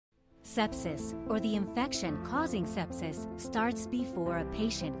Sepsis, or the infection causing sepsis, starts before a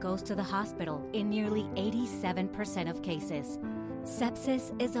patient goes to the hospital in nearly 87% of cases.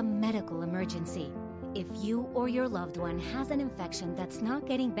 Sepsis is a medical emergency. If you or your loved one has an infection that's not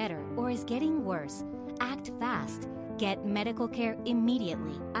getting better or is getting worse, act fast. Get medical care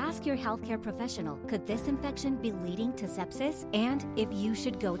immediately. Ask your healthcare professional, could this infection be leading to sepsis? And if you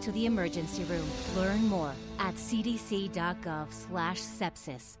should go to the emergency room. Learn more at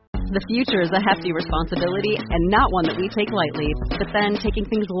cdc.gov/sepsis. The future is a hefty responsibility and not one that we take lightly. But then taking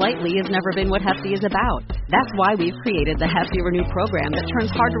things lightly has never been what Hefty is about. That's why we've created the Hefty Renew program that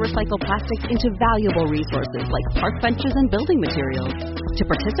turns hard-to-recycle plastics into valuable resources like park benches and building materials. To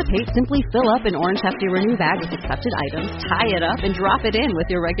participate, simply fill up an orange Hefty Renew bag with accepted items, tie it up, and drop it in with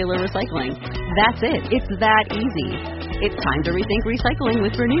your regular recycling. That's it. It's that easy. It's time to rethink recycling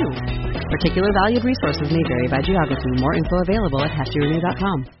with Renew. Particular valued resources may vary by geography. More info available at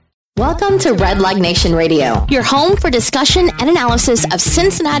heftyrenew.com. Welcome to Red Leg Nation Radio, your home for discussion and analysis of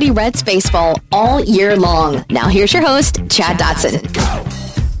Cincinnati Reds baseball all year long. Now here's your host, Chad Dotson.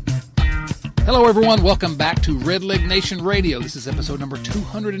 Hello, everyone. Welcome back to Red Leg Nation Radio. This is episode number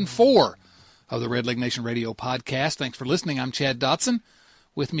 204 of the Red Leg Nation Radio podcast. Thanks for listening. I'm Chad Dotson,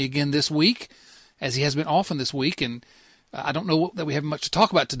 with me again this week, as he has been often this week. And I don't know that we have much to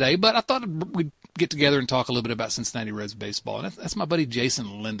talk about today, but I thought we'd get together and talk a little bit about Cincinnati Reds baseball. And that's my buddy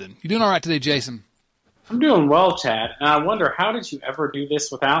Jason Linden. You doing all right today, Jason? I'm doing well, Chad. And I wonder, how did you ever do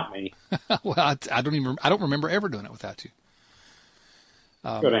this without me? Well, I don't remember ever doing it without you.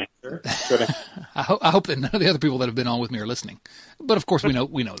 Good answer. Good answer. I hope that none of the other people that have been on with me are listening. But of course, we know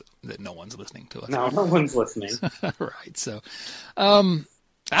that no one's listening to us. No one's listening. Right. So, I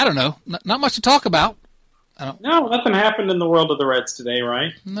don't know. Not much to talk about. No, nothing happened in the world of the Reds today,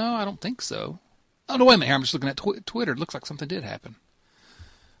 right? No, I don't think so. Oh, no, wait a minute here. I'm just looking at Twitter. It looks like something did happen.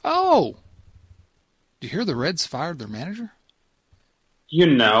 Oh! Did you hear the Reds fired their manager? You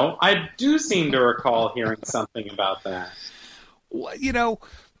know, I do seem to recall hearing something about that. Well, you know,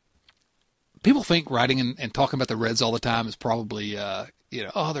 people think writing and talking about the Reds all the time is probably, oh,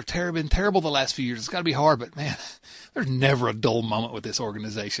 they're been terrible the last few years. It's got to be hard, but, man, there's never a dull moment with this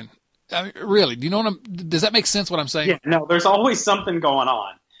organization. I mean, really, do you know does that make sense what I'm saying? Yeah, no, there's always something going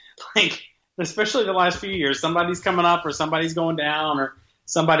on. Like, especially the last few years, somebody's coming up or somebody's going down or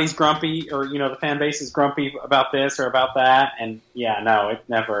somebody's grumpy or, the fan base is grumpy about this or about that. And, yeah, no, it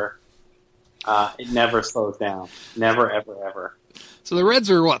never slows down. Never, ever, ever. So the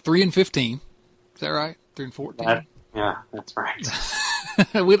Reds are, 3-15? Is that right? 3-14? Yeah, that's right.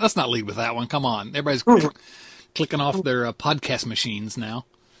 Let's not lead with that one. Come on. Everybody's clicking off their podcast machines now.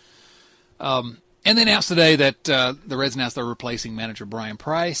 And they announced today that the Reds announced they're replacing manager Brian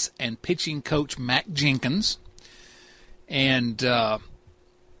Price and pitching coach Mac Jenkins. And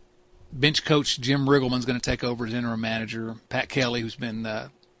bench coach Jim Riggleman's going to take over as interim manager. Pat Kelly, who's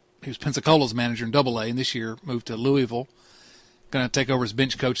Pensacola's manager in Double-A, and this year moved to Louisville, going to take over as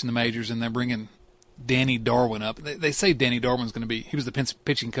bench coach in the majors, and they're bringing Danny Darwin up. They say Danny Darwin's going to be – he was the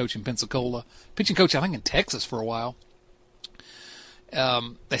pitching coach in Pensacola, pitching coach, I think, in Texas for a while.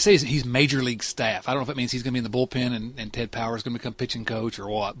 They say he's major league staff. I don't know if it means he's going to be in the bullpen and Ted Powers is going to become pitching coach or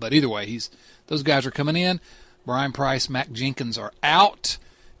what. But either way, those guys are coming in. Brian Price, Mac Jenkins are out.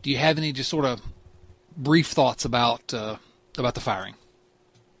 Do you have any just sort of brief thoughts about the firing?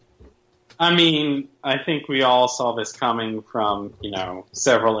 I mean, I think we all saw this coming from,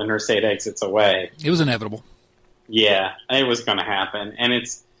 several interstate exits away. It was inevitable. Yeah, it was going to happen. And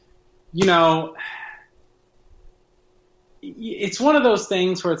it's, it's one of those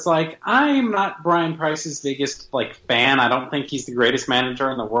things where it's like, I'm not Brian Price's biggest fan. I don't think he's the greatest manager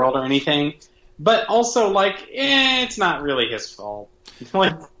in the world or anything. But also, it's not really his fault. You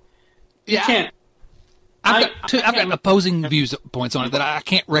can't. I've got opposing viewpoints on it that I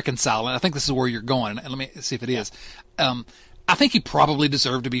can't reconcile, and I think this is where you're going. And let me see if it is. I think he probably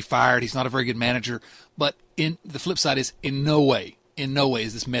deserved to be fired. He's not a very good manager. But the flip side is, in no way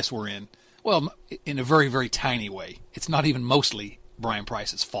is this mess we're in. Well, in a very, very tiny way. It's not even mostly Brian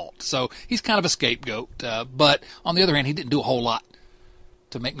Price's fault. So he's kind of a scapegoat. But on the other hand, he didn't do a whole lot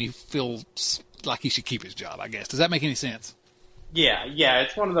to make me feel like he should keep his job, I guess. Does that make any sense? Yeah.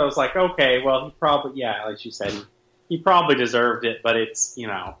 It's one of those okay, well, he probably, like you said, he probably deserved it. But it's,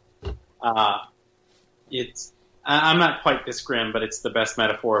 I'm not quite this grim, but it's the best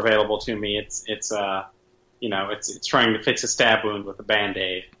metaphor available to me. It's trying to fix a stab wound with a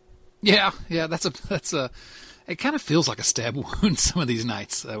Band-Aid. Yeah, that's a. It kind of feels like a stab wound some of these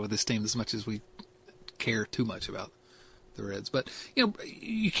nights with this team, as much as we care too much about the Reds. But,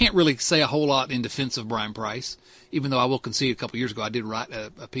 you can't really say a whole lot in defense of Brian Price, even though I will concede a couple years ago I did write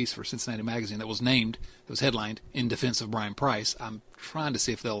a piece for Cincinnati Magazine that was headlined "In Defense of Brian Price." I'm trying to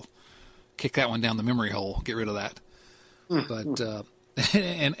see if they'll kick that one down the memory hole, get rid of that. But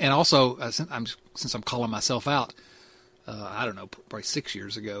and also, since I'm calling myself out, I don't know, probably 7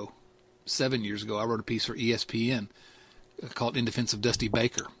 years ago, I wrote a piece for ESPN called "In Defense of Dusty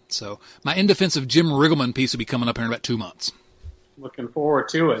Baker." So my "In Defense of Jim Riggleman" piece will be coming up here in about 2 months. Looking forward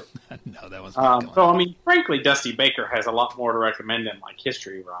to it. No, that one's so, I mean, frankly, Dusty Baker has a lot more to recommend in like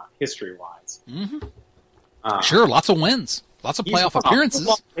history-wise. Mm-hmm. Sure, lots of wins, lots of playoff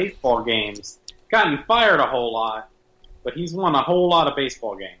appearances. Baseball games, gotten fired a whole lot, but he's won a whole lot of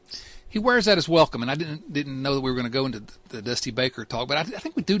baseball games. He wears that as welcome, and I didn't know that we were going to go into the Dusty Baker talk, but I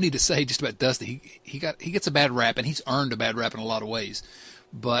think we do need to say just about Dusty. He gets a bad rap, and he's earned a bad rap in a lot of ways.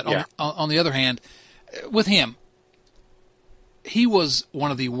 But on the other hand, with him, he was one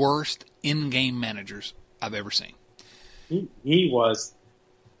of the worst in-game managers I've ever seen. He was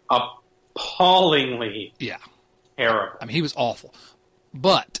appallingly terrible. I mean, he was awful.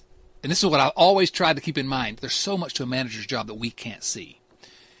 But, and this is what I always tried to keep in mind, there's so much to a manager's job that we can't see.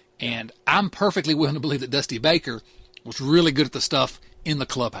 And I'm perfectly willing to believe that Dusty Baker was really good at the stuff in the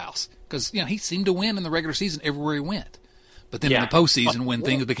clubhouse. Because, he seemed to win in the regular season everywhere he went. But then in the postseason, when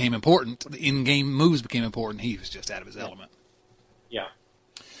things became important, the in-game moves became important, he was just out of his element. Yeah.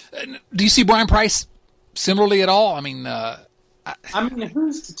 Do you see Brian Price similarly at all? I mean,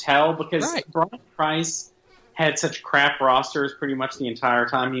 who's to tell? Because Brian Price had such crap rosters pretty much the entire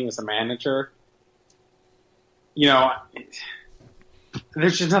time he was a manager.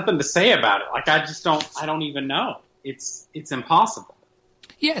 There's just nothing to say about it. Like, I don't even know. It's impossible.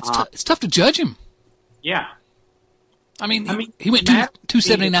 Yeah, it's tough to judge him. Yeah. I mean, he went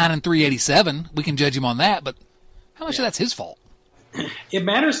 279 and 387. We can judge him on that, but how much of that's his fault? It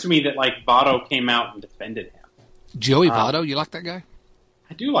matters to me that, like, Votto came out and defended him. Joey Votto, you like that guy?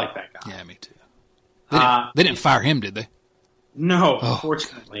 I do like that guy. Yeah, me too. They didn't fire him, did they? No,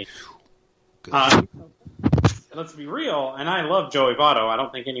 unfortunately. Let's be real, and I love Joey Votto. I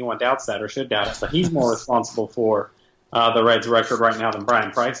don't think anyone doubts that or should doubt it, but he's more responsible for the Reds' record right now than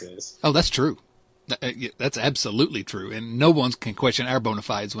Brian Price is. Oh, that's true. That's absolutely true, and no one can question our bona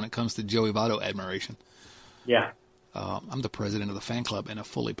fides when it comes to Joey Votto admiration. Yeah. I'm the president of the fan club and a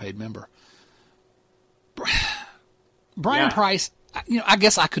fully paid member. Brian Price, I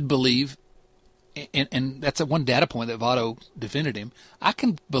guess I could believe, and that's one data point that Votto defended him. I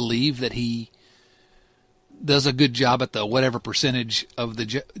can believe that he does a good job at the whatever percentage of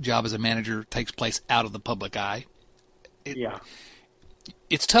the job as a manager takes place out of the public eye.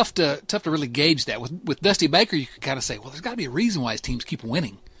 It's tough to really gauge that. With Dusty Baker, you could kind of say, well, there's got to be a reason why his teams keep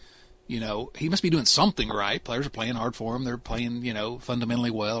winning. He must be doing something right. Players are playing hard for him. They're playing,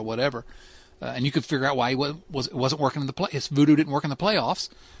 fundamentally well or whatever. And you could figure out why he wasn't working in the play. His voodoo didn't work in the playoffs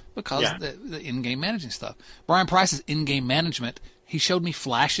because the in-game managing stuff. Brian Price's in-game management, he showed me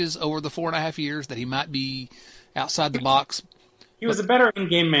flashes over the 4.5 years that he might be outside the box. He was a better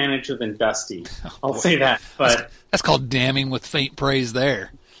in-game manager than Dusty. I'll say that. But that's called damning with faint praise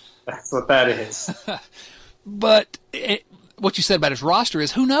there. That's what that is. But what you said about his roster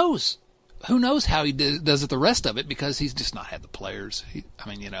is, who knows? Who knows how he does it the rest of it, because he's just not had the players. He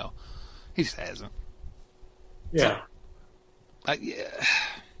just hasn't. Yeah. So,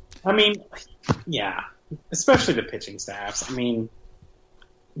 especially the pitching staffs. Really?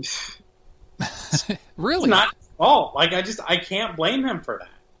 It's not his fault. Like, I can't blame him for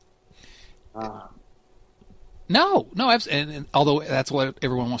that. No, and although that's what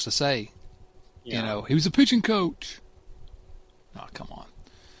everyone wants to say. He was a pitching coach. Oh, come on.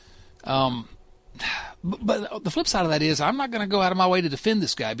 But the flip side of that is, I'm not going to go out of my way to defend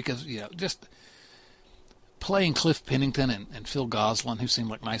this guy because, just playing Cliff Pennington and Phil Goslin, who seemed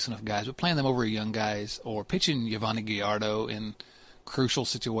like nice enough guys, but playing them over young guys, or pitching Yovani Gallardo in crucial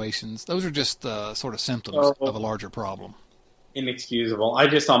situations, those are just sort of symptoms of a larger problem. Inexcusable. I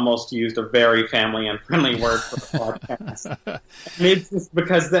just almost used a very family and friendly word for the podcast. And it's just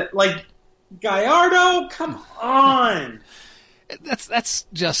because Gallardo, come on. That's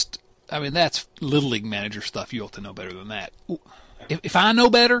just, that's Little League manager stuff. You ought to know better than that. If I know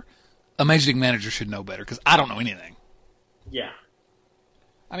better, a Major League manager should know better, because I don't know anything. Yeah.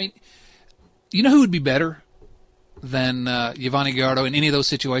 You know who would be better than Yovani Gallardo in any of those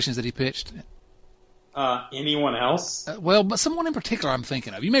situations that he pitched? Anyone else? But someone in particular I'm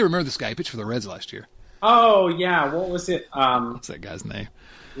thinking of. You may remember this guy. He pitched for the Reds last year. Oh, yeah. What was it? What's that guy's name?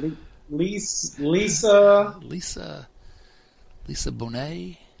 Lisa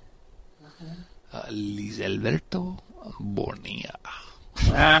Bonet? Luis Alberto? Borneo.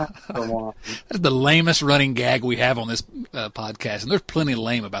 Go on. That's the lamest running gag we have on this podcast, and there's plenty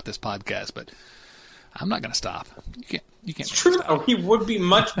lame about this podcast, but I'm not going to stop. You can't. It's true, though. He would be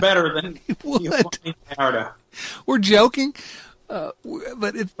much better than Giovanni Gallardo. We're joking, but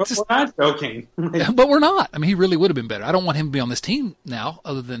it's But we're not joking. But we're not. I mean, he really would have been better. I don't want him to be on this team now,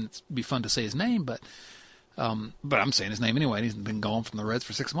 other than it'd be fun to say his name, but I'm saying his name anyway, and he's been gone from the Reds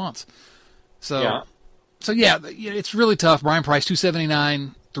for 6 months. So yeah, it's really tough. Brian Price,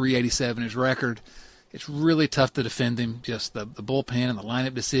 279, 387 his record. It's really tough to defend him. Just the bullpen and the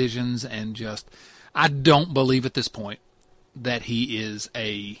lineup decisions, and just I don't believe at this point that he is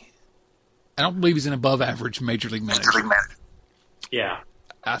I don't believe he's an above-average major league manager. Yeah.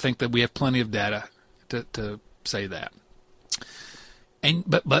 I think that we have plenty of data to say that. And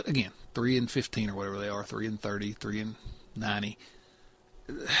but again, 3-15 or whatever they are, 3-30, 3-90.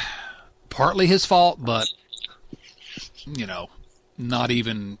 Partly his fault, but not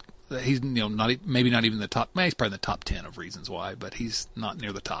even he's maybe not even the top. He's probably in the top 10 of reasons why, but he's not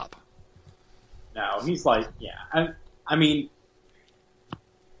near the top. No, he's like, I mean,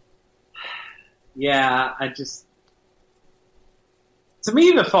 to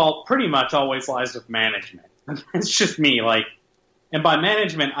me, the fault pretty much always lies with management. It's just me, and by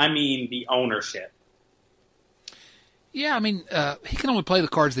management, I mean the ownership. Yeah, I mean, he can only play the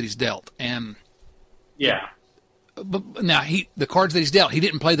cards that he's dealt, and yeah. But now the cards that he's dealt, he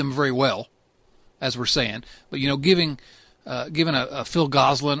didn't play them very well, as we're saying. But giving a Phil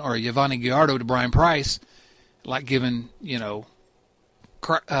Goslin or a Giovanni Gallardo to Brian Price, like giving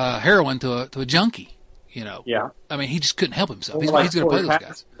heroin to a junkie. Yeah. I mean, he just couldn't help himself. Well, He's going to play those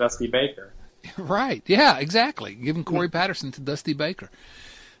guys. Dusty Baker. Right. Yeah. Exactly. Giving Corey Patterson to Dusty Baker.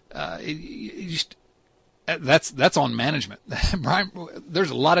 That's on management. Brian, there's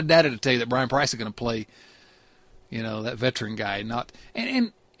a lot of data to tell you that Brian Price is going to play. That veteran guy.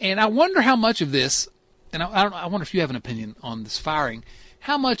 And I wonder how much of this. And I wonder if you have an opinion on this firing.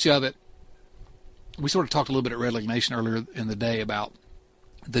 How much of it? We sort of talked a little bit at Red Leg Nation earlier in the day about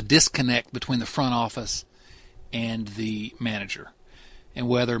the disconnect between the front office and the manager, and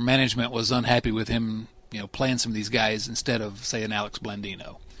whether management was unhappy with him, playing some of these guys instead of, say, an Alex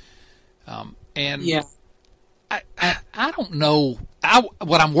Blandino. I don't know.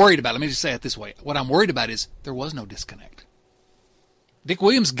 What I'm worried about, let me just say it this way. What I'm worried about is there was no disconnect. Dick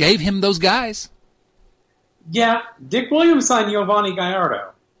Williams gave him those guys. Yeah, Dick Williams signed Giovanni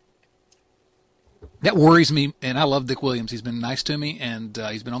Gallardo. That worries me, and I love Dick Williams. He's been nice to me, and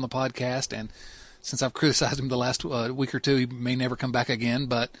he's been on the podcast, and since I've criticized him the last week or two, he may never come back again,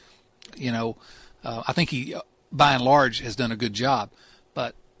 but, I think he, by and large, has done a good job.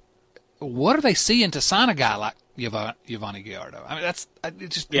 But what are they seeing to sign a guy like Giovanni Gallardo? I mean,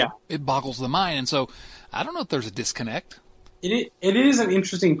 it boggles the mind, and so I don't know if there's a disconnect. It is an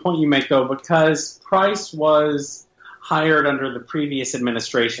interesting point you make, though, because Price was hired under the previous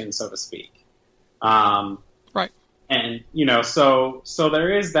administration, so to speak. Right. And, so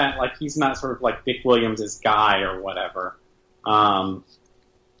there is that, he's not sort of like Dick Williams' guy or whatever.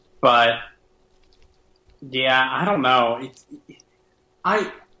 But, yeah, I don't know.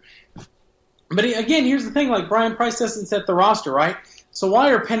 But again, here's the thing, Brian Price doesn't set the roster, right? So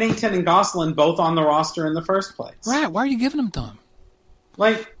why are Pennington and Goslin both on the roster in the first place? Right. Why are you giving them to him?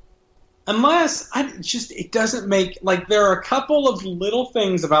 Unless it doesn't make, there are a couple of little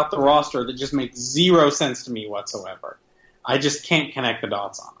things about the roster that just make zero sense to me whatsoever. I just can't connect the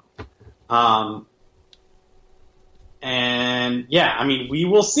dots on them. And yeah, I mean, we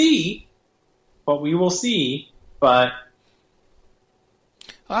will see, but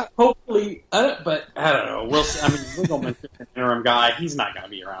hopefully, but I don't know. We'll see. I mean, Riggleman's an interim guy. He's not going to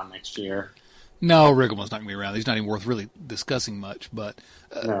be around next year. No, Riggleman's not going to be around. He's not even worth really discussing much. But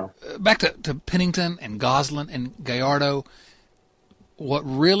no. Back to Pennington and Goslin and Gallardo, what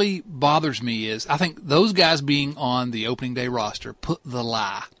really bothers me is I think those guys being on the opening day roster put the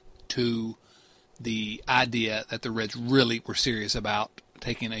lie to the idea that the Reds really were serious about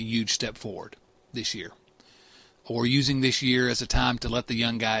taking a huge step forward this year, or using this year as a time to let the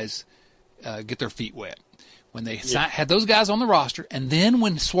young guys get their feet wet. When they had those guys on the roster, and then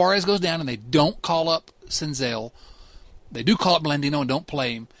when Suarez goes down and they don't call up Senzel, they do call up Blandino and don't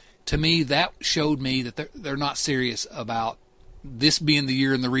play him, to me that showed me that they're not serious about this being the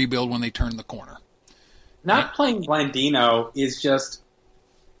year in the rebuild when they turn the corner. Not playing Blandino is just,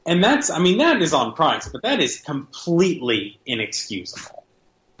 and that is on Price, but that is completely inexcusable.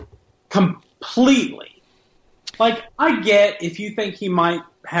 Completely. I get if you think he might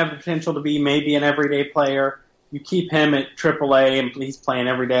have the potential to be maybe an everyday player, you keep him at AAA and he's playing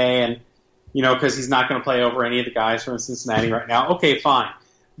every day, and because he's not going to play over any of the guys from Cincinnati right now. Okay, fine.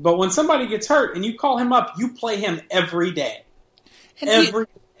 But when somebody gets hurt and you call him up, you play him every day. Every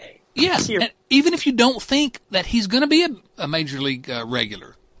day. Yes, and even if you don't think that he's going to be a major league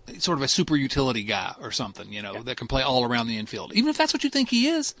regular, sort of a super utility guy or something, that can play all around the infield. Even if that's what you think he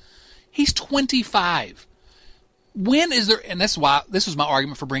is, he's 25. When is there, and that's why this was my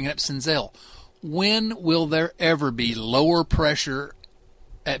argument for bringing up Senzel, when will there ever be lower pressure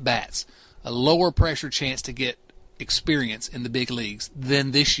at bats, a lower pressure chance to get experience in the big leagues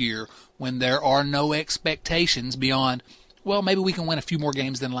than this year when there are no expectations beyond, well, maybe we can win a few more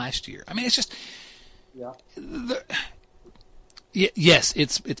games than last year? I mean, it's just, yes,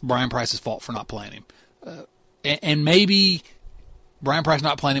 it's Brian Price's fault for not playing him. And maybe Brian Price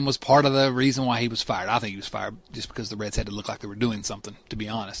not playing him was part of the reason why he was fired. I think he was fired just because the Reds had to look like they were doing something, to be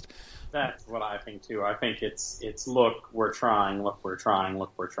honest. That's what I think, too. I think it's look, we're trying, look, we're trying,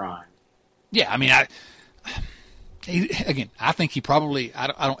 look, we're trying. Yeah, I mean, I think he probably, I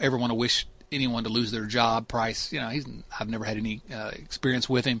don't ever want to wish anyone to lose their job. Price, I've never had any experience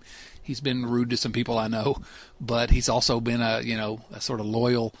with him. He's been rude to some people I know, but he's also been a sort of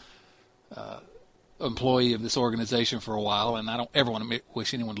loyal employee of this organization for a while, and I don't ever want to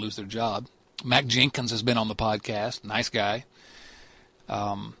wish anyone to lose their job. Mac Jenkins has been on the podcast. Nice guy.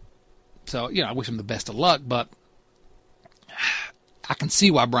 So, I wish him the best of luck, but I can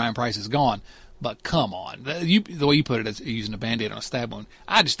see why Brian Price is gone. But come on. The way you put it is using a Band-Aid on a stab wound.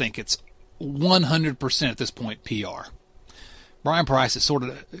 I just think it's 100% at this point PR. Brian Price is sort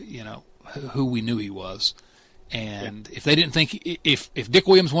of, who we knew he was. And if they didn't think, if Dick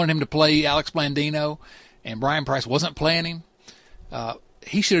Williams wanted him to play Alex Blandino and Brian Price wasn't playing him,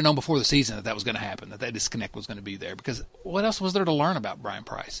 he should have known before the season that was going to happen, that disconnect was going to be there. Because what else was there to learn about Brian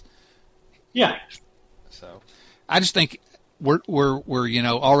Price? Yeah. So I just think we're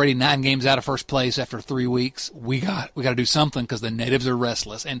already 9 games out of first place after 3 weeks. We got to do something because the natives are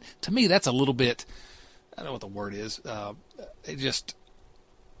restless. And to me, that's a little bit, I don't know what the word is. I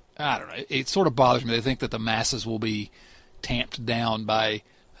don't know. It sort of bothers me. They think that the masses will be tamped down by,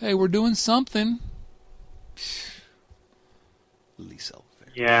 hey, we're doing something. Lisa.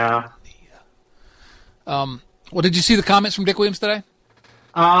 Yeah. Well, did you see the comments from Dick Williams today?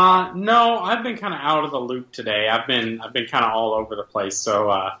 No, I've been kind of out of the loop today. I've been kind of all over the place.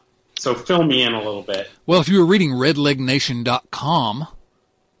 So fill me in a little bit. Well, if you were reading redlegnation.com,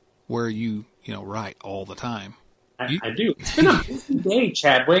 where you write all the time. I do. It's been a busy day,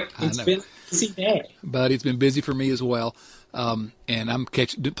 Chadwick. It's been a busy day. But it's been busy for me as well. And I'm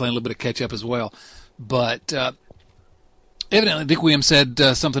playing a little bit of catch up as well. But evidently Dick Williams said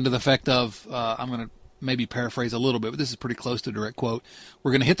something to the effect of, I'm going to maybe paraphrase a little bit, but this is pretty close to a direct quote. We're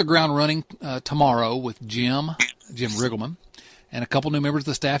going to hit the ground running tomorrow with Jim Riggleman, and a couple new members of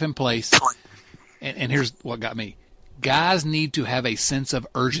the staff in place. And here's what got me. Guys need to have a sense of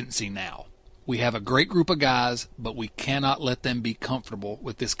urgency now. We have a great group of guys, but we cannot let them be comfortable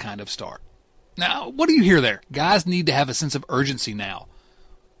with this kind of start. Now, what do you hear there? Guys need to have a sense of urgency now.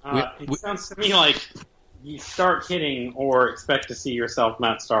 It sounds to me like you start hitting or expect to see yourself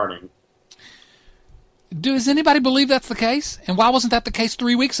not starting. Does anybody believe that's the case? And why wasn't that the case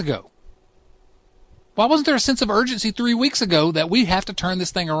 3 weeks ago? Why wasn't there a sense of urgency 3 weeks ago that we have to turn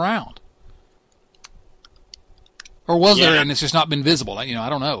this thing around? Or was there and it's just not been visible? I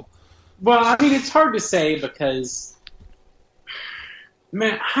don't know. Well, I mean, it's hard to say because,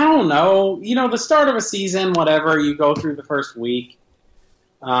 man, I don't know. The start of a season, whatever, you go through the first week,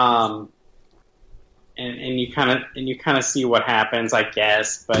 and you kind of see what happens, I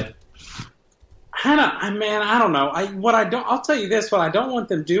guess. But I don't know. I'll tell you this: what I don't want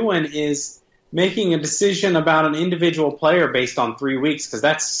them doing is making a decision about an individual player based on 3 weeks, because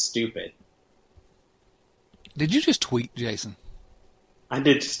that's stupid. Did you just tweet, Jason? I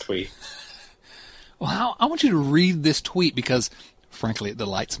did just tweet. Well, I want you to read this tweet because, frankly, it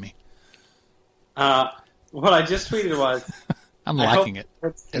delights me. What I just tweeted was... I'm liking it.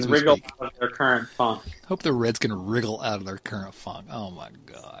 As we wriggle speak. Out of their current funk. Hope the Reds can wriggle out of their current funk. Oh, my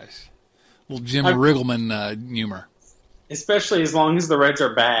gosh. Little Jim Riggleman humor. Especially as long as the Reds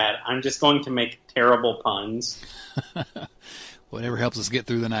are bad. I'm just going to make terrible puns. Whatever helps us get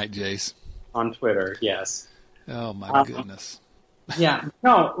through the night, Jace. On Twitter, yes. Oh, my goodness. Yeah,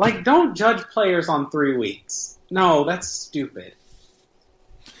 no, don't judge players on 3 weeks. No, that's stupid.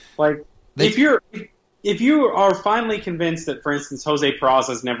 If you are finally convinced that, for instance, Jose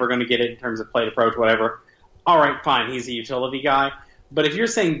Peraza is never going to get it in terms of plate approach, whatever, all right, fine, he's a utility guy. But if you're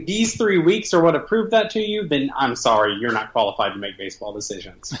saying these 3 weeks are what have proved that to you, then I'm sorry, you're not qualified to make baseball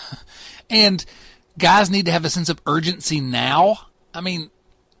decisions. And guys need to have a sense of urgency now. I mean,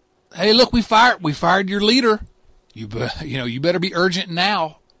 hey, look, we fired your leader. You better be urgent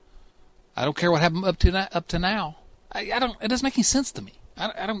now. I don't care what happened up to now. I don't. It doesn't make any sense to me.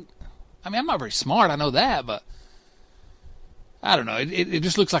 I don't. I mean, I'm not very smart. I know that, but I don't know. It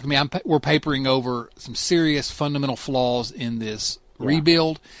just looks like to me we're papering over some serious fundamental flaws in this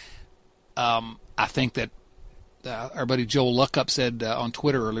rebuild. I think that our buddy Joel Luckup said on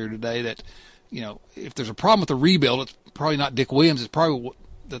Twitter earlier today that, if there's a problem with the rebuild, it's probably not Dick Williams. It's probably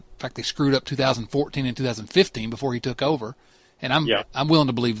the fact they screwed up 2014 and 2015 before he took over. And I'm willing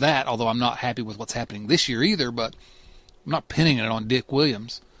to believe that, although I'm not happy with what's happening this year either. But I'm not pinning it on Dick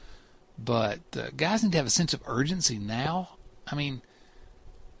Williams. But guys need to have a sense of urgency now. I mean,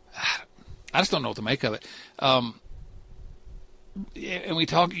 I just don't know what to make of it. And we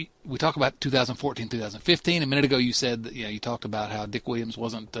talk about 2014, 2015. A minute ago, you said that you talked about how Dick Williams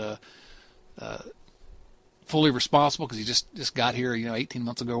wasn't fully responsible because he just got here 18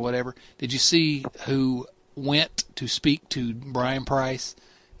 months ago or whatever. Did you see who went to speak to Brian Price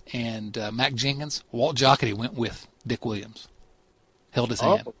and Mac Jenkins? Walt Jocketty went with Dick Williams. Held his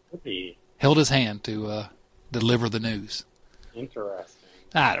hand. Held his hand to deliver the news. Interesting.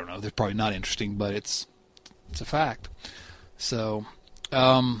 I don't know. They're probably not interesting, but it's a fact. So,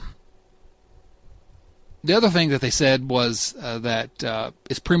 the other thing that they said was that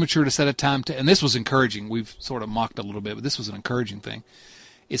it's premature to set a time and this was encouraging. We've sort of mocked a little bit, but this was an encouraging thing.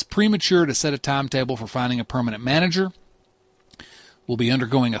 It's premature to set a timetable for finding a permanent manager. We'll be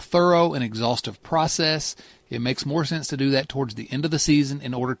undergoing a thorough and exhaustive process. It makes more sense to do that towards the end of the season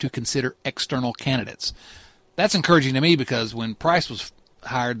in order to consider external candidates. That's encouraging to me because when Price was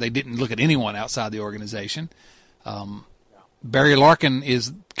hired, they didn't look at anyone outside the organization. Barry Larkin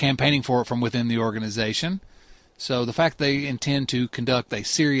is campaigning for it from within the organization. So the fact they intend to conduct a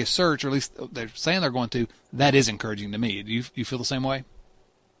serious search, or at least they're saying they're going to, that is encouraging to me. Do you feel the same way?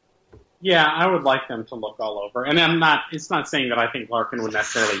 Yeah, I would like them to look all over. And it's not saying that I think Larkin would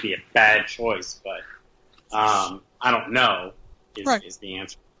necessarily be a bad choice, but I don't know is the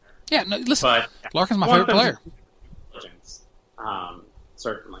answer. Yeah, no, listen, but Larkin's my favorite player.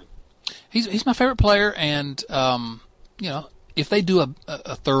 Certainly. He's my favorite player, and if they do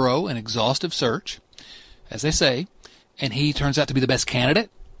a thorough and exhaustive search, as they say, and he turns out to be the best candidate,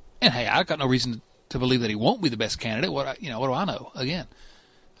 and hey, I've got no reason to believe that he won't be the best candidate. What do I know? Again,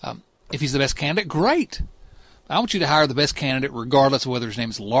 if he's the best candidate, great. I want you to hire the best candidate, regardless of whether his name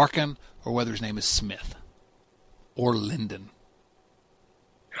is Larkin or whether his name is Smith or Linden.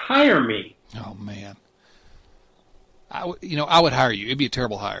 Hire me. Oh man, I would hire you. It'd be a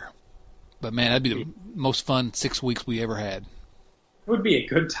terrible hire. But, man, that'd be the most fun 6 weeks we ever had. It would be a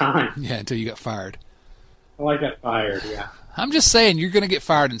good time. Yeah, until you got fired. Well, I got fired, yeah. I'm just saying you're going to get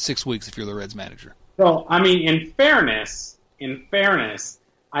fired in 6 weeks if you're the Reds manager. Well, I mean, in fairness,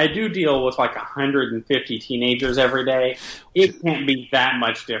 I do deal with like 150 teenagers every day. It can't be that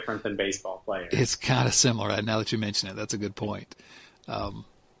much different than baseball players. It's kind of similar. Right? Now that you mention it, that's a good point.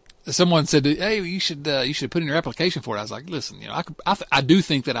 Someone said, "Hey, you should put in your application for it." I was like, "Listen, I do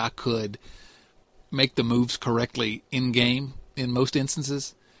think that I could make the moves correctly in game in most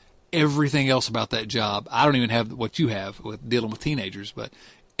instances. Everything else about that job, I don't even have what you have with dealing with teenagers, but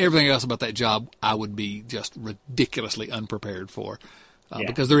everything else about that job, I would be just ridiculously unprepared for,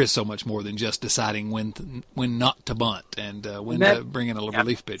 because there is so much more than just deciding when not to bunt and when to bring in a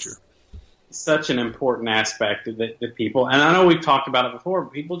relief pitcher." Such an important aspect that people, and I know we've talked about it before,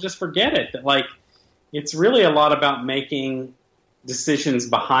 but people just forget it. That it's really a lot about making decisions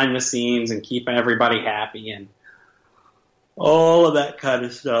behind the scenes and keeping everybody happy and all of that kind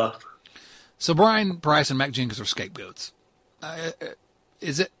of stuff. So Brian Price and Mac Jenkins are scapegoats.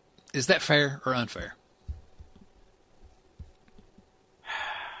 Is that fair or unfair?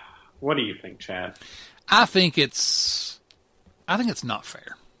 What do you think, Chad? I think it's not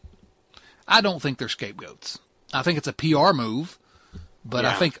fair. I don't think they're scapegoats. I think it's a PR move, but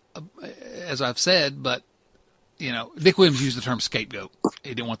I think, as I've said, Dick Williams used the term scapegoat. He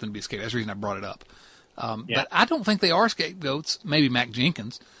didn't want them to be a scapegoat. That's the reason I brought it up. But I don't think they are scapegoats. Maybe Mac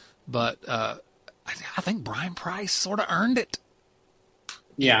Jenkins, but I think Brian Price sort of earned it.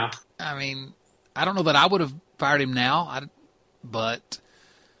 Yeah. I mean, I don't know that I would have fired him now, but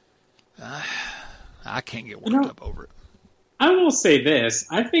I can't get worked up over it. I will say this.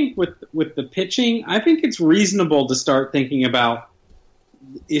 I think with the pitching, I think it's reasonable to start thinking about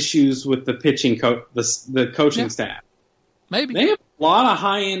issues with the pitching the coaching staff. Maybe. They have a lot of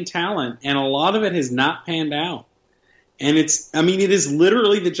high-end talent, and a lot of it has not panned out. And it is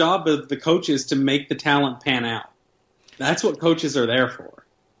literally the job of the coaches to make the talent pan out. That's what coaches are there for.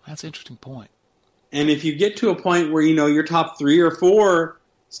 That's an interesting point. And if you get to a point where, your top 3 or 4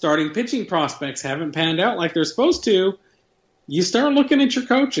 starting pitching prospects haven't panned out like they're supposed to, you start looking at your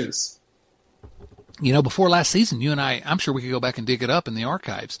coaches. You know, before last season, you and I'm sure we could go back and dig it up in the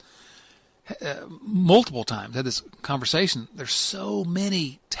archives. Multiple times had this conversation. There's so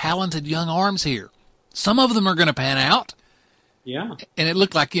many talented young arms here. Some of them are going to pan out. Yeah. And it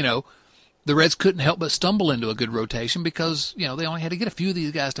looked like, the Reds couldn't help but stumble into a good rotation because, they only had to get a few of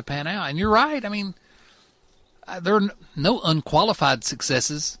these guys to pan out. And you're right. I mean, there are no unqualified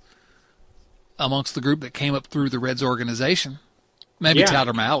successes amongst the group that came up through the Reds organization. Maybe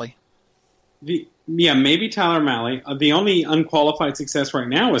Tyler Mahle. Maybe Tyler Mahle. The only unqualified success right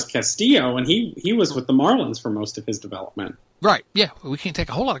now is Castillo, and he was with the Marlins for most of his development. Right. Yeah. We can't take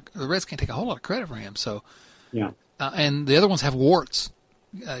the Reds can't take a whole lot of credit for him. So, yeah. And the other ones have warts,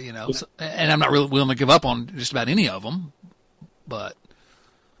 so, and I'm not really willing to give up on just about any of them, but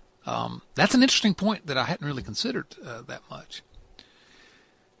that's an interesting point that I hadn't really considered that much.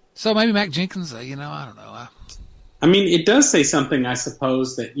 So maybe Mac Jenkins, I don't know. I mean, it does say something, I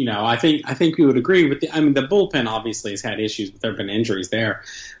suppose, that, I think we would agree with the bullpen obviously has had issues, but there have been injuries there.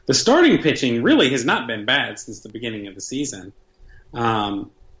 The starting pitching really has not been bad since the beginning of the season. There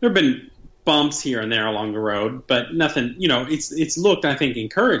have been bumps here and there along the road, but nothing, it's looked, I think,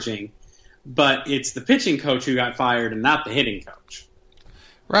 encouraging, but it's the pitching coach who got fired and not the hitting coach.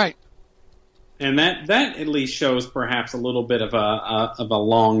 Right. And that at least shows perhaps a little bit of a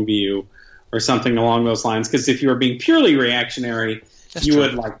long view or something along those lines. Because if you were being purely reactionary, That's you true.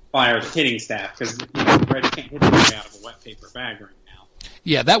 would fire the hitting staff because the Reds can't hit the guy out of a wet paper bag right now.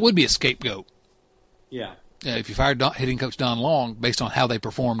 Yeah, that would be a scapegoat. Yeah. If you fired hitting coach Don Long based on how they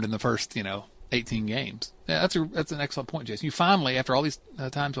performed in the first 18 games. Yeah, that's an excellent point, Jason. You finally, after all these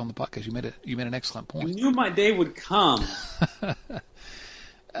times on the podcast, you made an excellent point. I knew my day would come.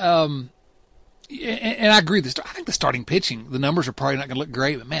 And I agree. I think the starting pitching, the numbers are probably not going to look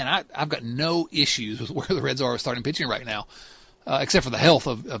great, but man, I've got no issues with where the Reds are with starting pitching right now, except for the health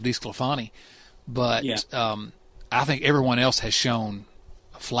of DeSclafani. But I think everyone else has shown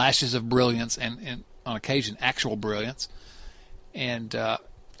flashes of brilliance and on occasion actual brilliance, and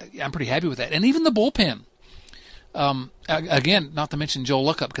I'm pretty happy with that. And even the bullpen. Again, not to mention Joel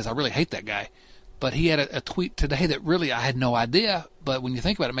Luckup because I really hate that guy, but he had a tweet today that really I had no idea, but when you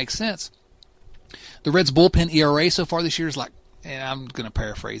think about it, it makes sense. The Reds' bullpen ERA so far this year is like, and I'm going to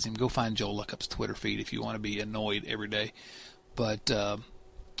paraphrase him, go find Joel Luckup's Twitter feed if you want to be annoyed every day. But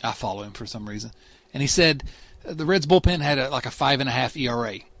I follow him for some reason. And he said the Reds' bullpen had a 5.5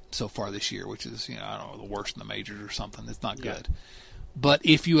 ERA so far this year, which is, I don't know, the worst in the majors or something. It's not good. But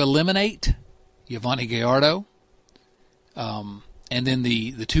if you eliminate Yovani Gallardo, and then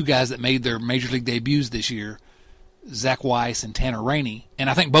the two guys that made their major league debuts this year, Zach Weiss and Tanner Rainey, and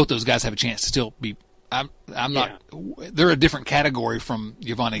I think both those guys have a chance to still be. I'm not. They're a different category from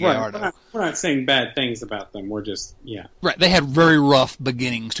Yovani Gallardo. We're not saying bad things about them. We're just right. They had very rough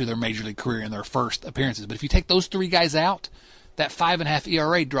beginnings to their major league career in their first appearances. But if you take those three guys out, that 5.5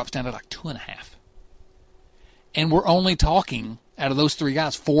 ERA drops down to 2.5. And we're only talking out of those three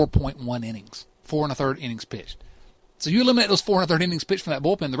guys 4.1 innings, 4 1/3 innings pitched. So you eliminate those 4 1/3 innings pitched from that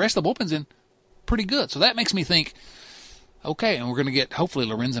bullpen. The rest of the bullpen's in pretty good. So that makes me think, okay, and we're going to get hopefully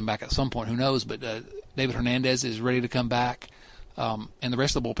Lorenzen back at some point. Who knows? But David Hernandez is ready to come back, and the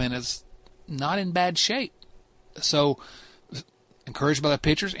rest of the bullpen is not in bad shape. So encouraged by the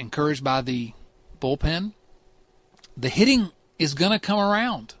pitchers, encouraged by the bullpen. The hitting is going to come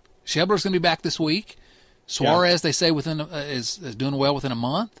around. Schebler's going to be back this week. Suarez, they say, is doing well within a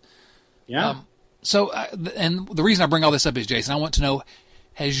month. Yeah. And the reason I bring all this up is, Jason, I want to know,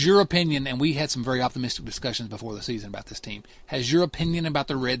 has your opinion, and we had some very optimistic discussions before the season about this team, has your opinion about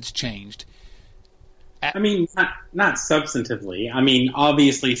the Reds changed? I mean, not substantively. I mean,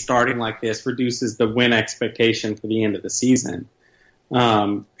 obviously starting like this reduces the win expectation for the end of the season,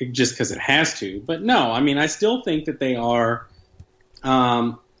 just because it has to. But no, I mean, I still think that they are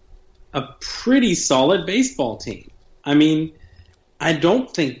a pretty solid baseball team. I mean, I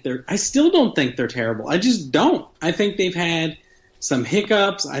still don't think they're terrible. I just don't. I think they've had some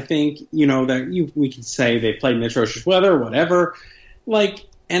hiccups. I think, that we can say they played in atrocious weather, whatever.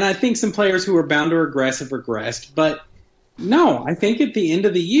 And I think some players who are bound to regress have regressed. But no, I think at the end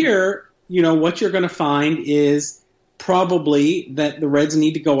of the year, what you're going to find is probably that the Reds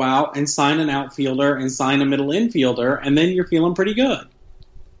need to go out and sign an outfielder and sign a middle infielder, and then you're feeling pretty good.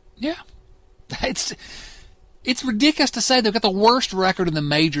 Yeah. It's ridiculous to say they've got the worst record in the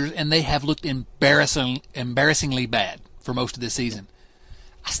majors, and they have looked embarrassingly bad for most of this season.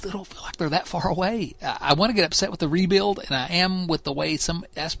 I still don't feel like they're that far away. I want to get upset with the rebuild, and I am with the way some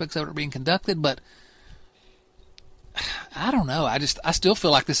aspects of it are being conducted, but I don't know. I still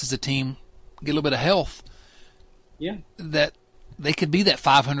feel like this is a team, get a little bit of health. Yeah. That they could be that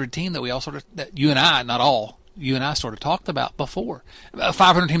 500 team that we all that you and I, not all, you and I sort of talked about before. A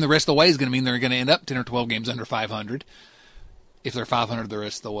 500 team the rest of the way is going to mean they're going to end up 10 or 12 games under 500 if they're 500 the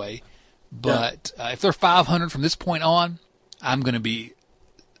rest of the way. But if they're 500 from this point on, I'm going to be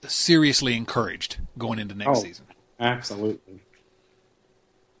seriously encouraged going into next season. Absolutely.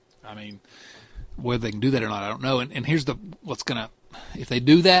 I mean, whether they can do that or not, I don't know. And here's if they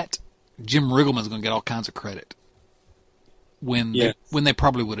do that, Jim Riggleman's going to get all kinds of credit when they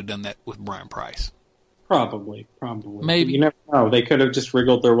probably would have done that with Brian Price. Probably. Maybe. You never know. They could have just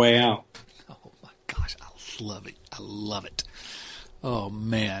wriggled their way out. Oh, my gosh. I love it. Oh,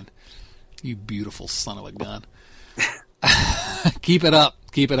 man. You beautiful son of a gun. Keep it up.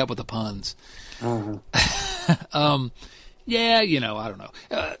 Keep it up with the puns. Uh-huh. Yeah, I don't know.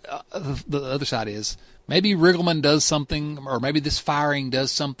 The other side is maybe Riggleman does something, or maybe this firing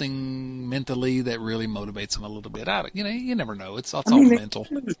does something mentally that really motivates him a little bit. You never know. It's all mental.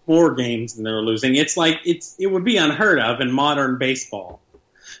 There's 4 games and they're losing. It's like it would be unheard of in modern baseball.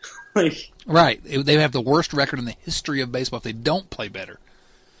 Right. They have the worst record in the history of baseball if they don't play better.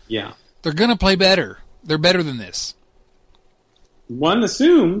 Yeah. They're going to play better. They're better than this. One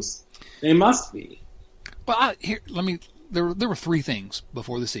assumes they must be. But there were 3 things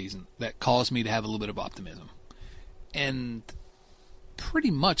before the season that caused me to have a little bit of optimism. And pretty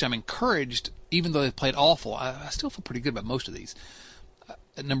much I'm encouraged, even though they've played awful. I still feel pretty good about most of these.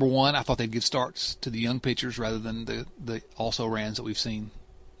 Number 1, I thought they'd give starts to the young pitchers rather than the also-rans that we've seen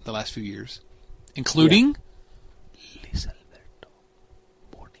the last few years, including Luis Alberto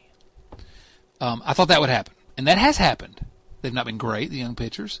Borneo. I thought that would happen, and that has happened. They've not been great, the young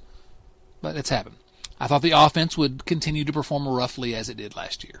pitchers, but it's happened. I thought the offense would continue to perform roughly as it did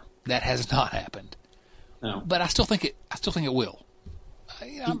last year. That has not happened. No. But I still think it will.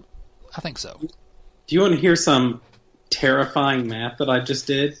 I think so. Do you want to hear some terrifying math that I just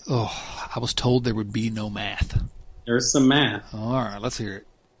did? Oh, I was told there would be no math. There's some math. All right, let's hear it.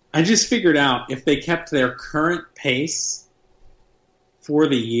 I just figured out if they kept their current pace for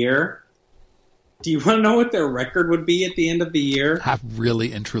the year. Do you want to know what their record would be at the end of the year? I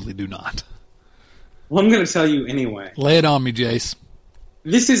really and truly do not. Well, I'm going to tell you anyway. Lay it on me, Jace.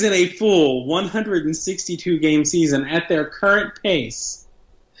 This isn't a full 162-game season. At their current pace,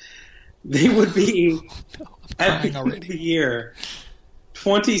 they would be, at the end of the year,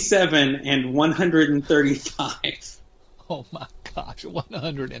 27 and 135. Oh, my gosh.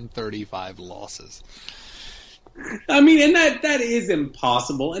 135 losses. I mean, and that is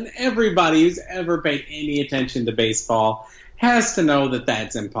impossible. And everybody who's ever paid any attention to baseball has to know that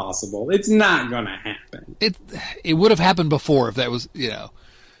that's impossible. It's not going to happen. It would have happened before if that was, Yeah.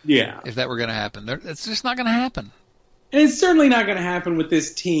 If that were going to happen. It's just not going to happen. And it's certainly not going to happen with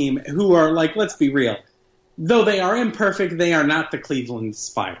this team who are, let's be real. Though they are imperfect, they are not the Cleveland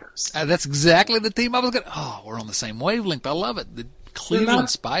Spiders. That's exactly the team I was going to... Oh, we're on the same wavelength. I love it. The Cleveland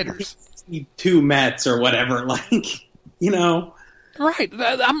Spiders. 2 Mets or whatever, Right.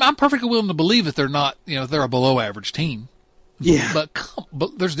 I'm perfectly willing to believe that they're not, they're a below average team. Yeah.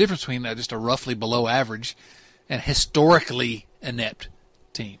 But there's a difference between just a roughly below average and historically inept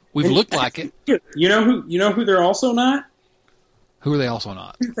team. We've looked like it. You know who they're also not? Who are they also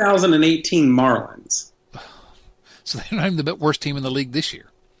not? 2018 Marlins. So they're not even the worst team in the league this year.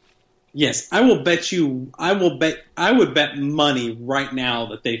 Yes, I would bet money right now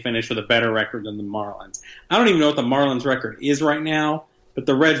that they finish with a better record than the Marlins. I don't even know what the Marlins record is right now, but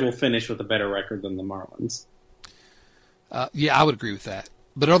the Reds will finish with a better record than the Marlins. Yeah, I would agree with that.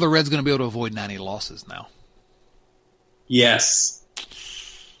 But are the Reds going to be able to avoid 90 losses now? Yes.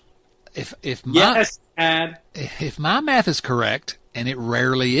 If my math is correct, and it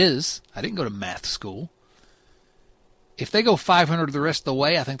rarely is, I didn't go to math school. If they go 500 the rest of the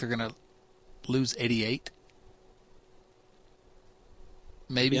way, I think they're going to lose 88.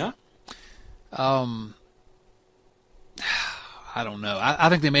 Maybe. Yeah. I don't know. I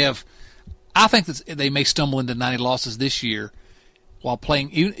think they may have. I think that they may stumble into 90 losses this year while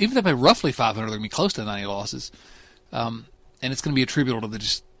playing. Even if they play roughly 500, they're going to be close to 90 losses. And it's going to be attributable to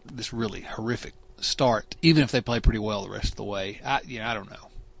this really horrific start, even if they play pretty well the rest of the way. I don't know.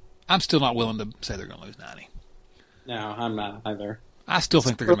 I'm still not willing to say they're going to lose 90. No, I'm not either. I still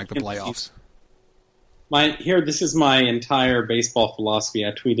think they're going to make the playoffs. This is my entire baseball philosophy.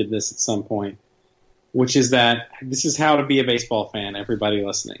 I tweeted this at some point, which is that this is how to be a baseball fan, everybody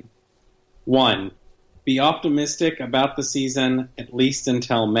listening. 1, be optimistic about the season at least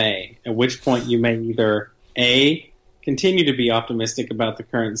until May, at which point you may either A, continue to be optimistic about the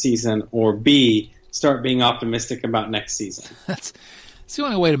current season, or B, start being optimistic about next season. It's the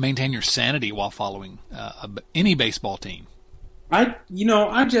only way to maintain your sanity while following any baseball team. I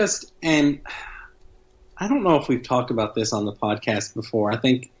don't know if we've talked about this on the podcast before. I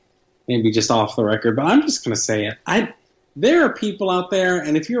think maybe just off the record, but I'm just going to say it. There are people out there,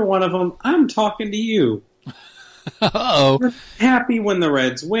 and if you're one of them, I'm talking to you. Uh-oh. We're happy when the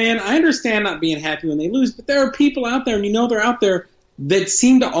Reds win. I understand not being happy when they lose, but there are people out there, and you know they're out there, that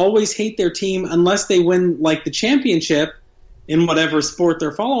seem to always hate their team unless they win like the championship in whatever sport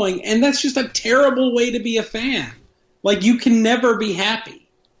they're following, and that's just a terrible way to be a fan. Like, you can never be happy.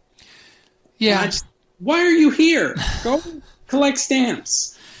 Yeah. Why are you here? Go collect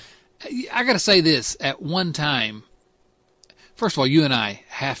stamps. I got to say this. At one time, first of all, you and I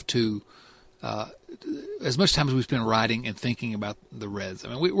have to, as much time as we've spent writing and thinking about the Reds,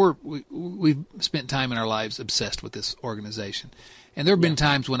 I mean, we've spent time in our lives obsessed with this organization. And there have been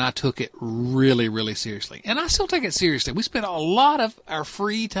times when I took it really, really seriously. And I still take it seriously. We spend a lot of our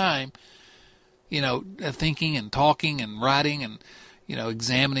free time, thinking and talking and writing and,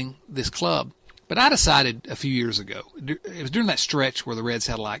 examining this club. But I decided a few years ago, it was during that stretch where the Reds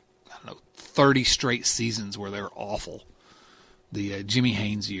had 30 straight seasons where they were awful, the Jimmy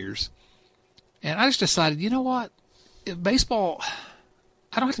Haynes years. And I just decided, you know what? Baseball,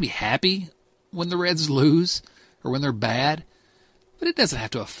 I don't have to be happy when the Reds lose or when they're bad, but it doesn't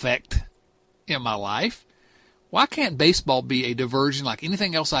have to affect my life. Why can't baseball be a diversion like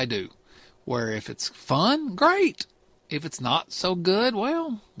anything else I do? Where if it's fun, great. If it's not so good,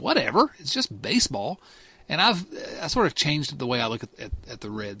 well, whatever. It's just baseball. And I sort of changed the way I look at the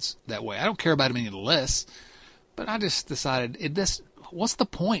Reds that way. I don't care about them any less, but I just decided what's the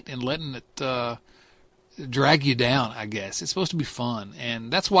point in letting it drag you down, I guess. It's supposed to be fun.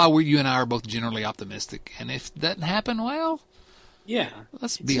 And that's why you and I are both generally optimistic. And if that doesn't happen, well, yeah,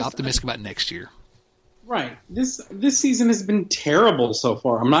 let's be optimistic about next year. Right. This season has been terrible so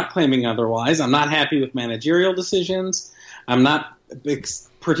far. I'm not claiming otherwise. I'm not happy with managerial decisions. I'm not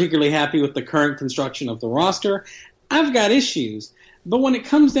particularly happy with the current construction of the roster. I've got issues. But when it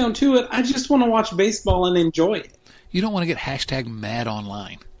comes down to it, I just want to watch baseball and enjoy it. You don't want to get hashtag mad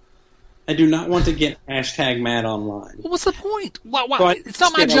online. I do not want to get hashtag mad online. Well, what's the point? Why? It's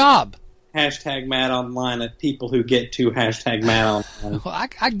not my job. Hashtag mad online at people who get to hashtag mad online. Well,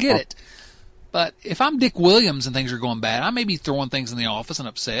 I get it. But if I'm Dick Williams and things are going bad, I may be throwing things in the office and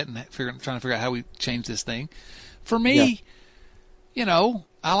upset and trying to figure out how we change this thing. For me,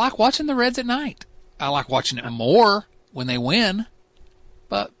 I like watching the Reds at night. I like watching it more when they win.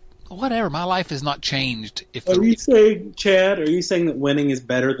 But whatever, my life has not changed. Are you saying, Chad, that winning is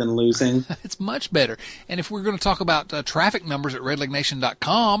better than losing? It's much better. And if we're going to talk about traffic numbers at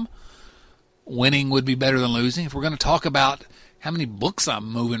redlegnation.com, winning would be better than losing. If we're going to talk about how many books I'm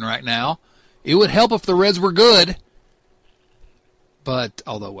moving right now, it would help if the Reds were good. But,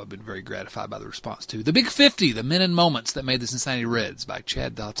 although I've been very gratified by the response to The Big 50, The Men and Moments That Made the Cincinnati Reds by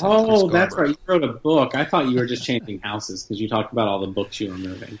Chad Dotson. Oh, that's right. You wrote a book. I thought you were just changing houses because you talked about all the books you were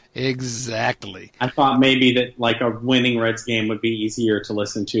moving. Exactly. I thought maybe that a winning Reds game would be easier to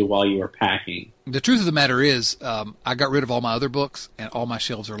listen to while you were packing. The truth of the matter is, I got rid of all my other books, and all my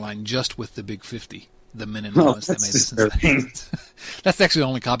shelves are lined just with The Big 50. The Men and Moments That Made the Cincinnati Reds. That's actually the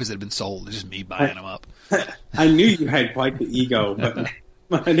only copies that have been sold. It's just me buying them up. I knew you had quite the ego, but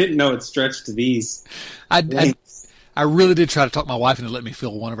I didn't know it stretched to these. I really did try to talk my wife into letting me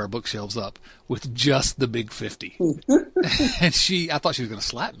fill one of our bookshelves up with just The Big 50. And I thought she was going to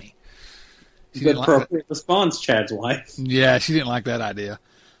slap me. Good appropriate response, Chad's wife. Yeah, she didn't like that idea.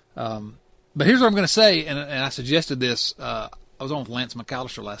 But here's what I'm going to say, and I suggested this. I was on with Lance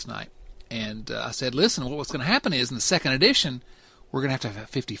McAllister last night. And I said, listen, what's going to happen is in the second edition, we're going to have a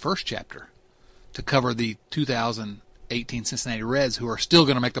 51st chapter to cover the 2018 Cincinnati Reds, who are still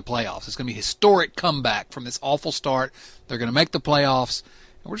going to make the playoffs. It's going to be a historic comeback from this awful start. They're going to make the playoffs.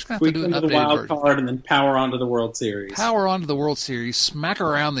 And we're just going to have to do an updated the wild version. Card and then power on to the World Series. Power on to the World Series, smack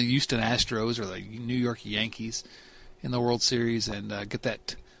around the Houston Astros or the New York Yankees in the World Series, and get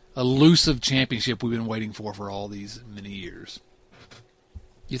that elusive championship we've been waiting for all these many years.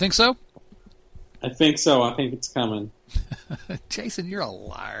 You think so? I think so. I think it's coming. Jason, you're a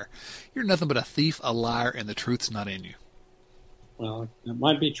liar. You're nothing but a thief, a liar, and the truth's not in you. Well, it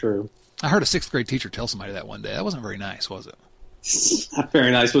might be true. I heard a 6th grade teacher tell somebody that one day. That wasn't very nice, was it? Not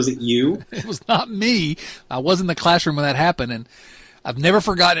very nice. Was it you? It was not me. I was in the classroom when that happened, and I've never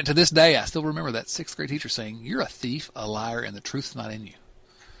forgotten it to this day. I still remember that 6th grade teacher saying, "You're a thief, a liar, and the truth's not in you."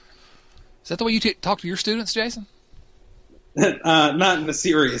 Is that the way you talk to your students, Jason? Not in a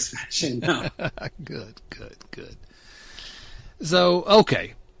serious fashion, no. Good. So,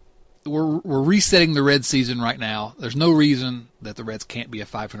 okay. we're resetting the Reds season right now. There's no reason that the Reds can't be a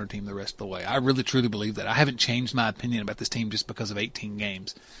 500 team the rest of the way. I really truly believe that. I haven't changed my opinion about this team just because of 18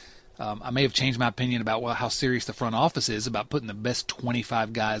 games. I may have changed my opinion about how serious the front office is about putting the best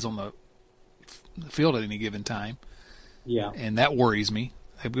 25 guys on the field at any given time. Yeah. And that worries me.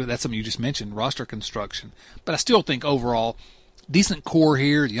 That's something you just mentioned, roster construction. But I still think overall, decent core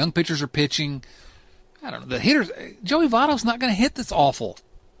here. The young pitchers are pitching. I don't know. The hitters, Joey Votto's not going to hit this awful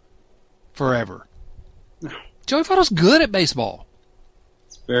forever. No. Joey Votto's good at baseball.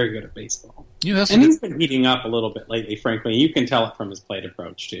 He's very good at baseball. And he's been heating up a little bit lately, frankly. You can tell it from his plate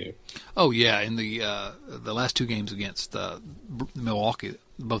approach, too. Oh, yeah. In the last two games against Milwaukee,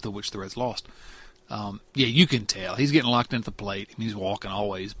 both of which the Reds lost, you can tell. He's getting locked into the plate. I mean, he's walking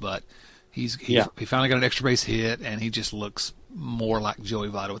always, but he finally got an extra base hit, and he just looks more like Joey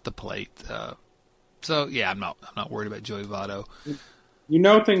Votto at the plate. I'm not worried about Joey Votto. You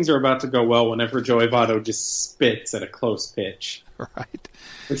know things are about to go well whenever Joey Votto just spits at a close pitch. Right.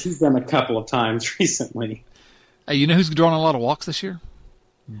 Which he's done a couple of times recently. Hey, you know who's drawn a lot of walks this year?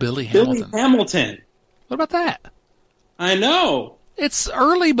 Billy Hamilton. What about that? I know. It's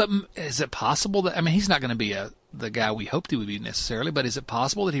early, but is it possible that, I mean, he's not going to be the guy we hoped he would be necessarily, but is it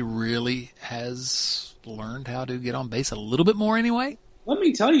possible that he really has learned how to get on base a little bit more anyway? Let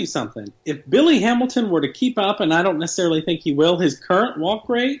me tell you something. If Billy Hamilton were to keep up, and I don't necessarily think he will, his current walk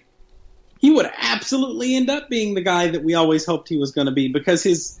rate, he would absolutely end up being the guy that we always hoped he was going to be, because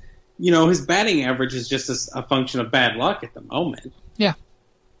his batting average is just a function of bad luck at the moment. Yeah.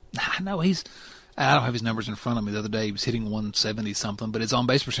 I know I don't have his numbers in front of me. The other day he was hitting 170 something, but his on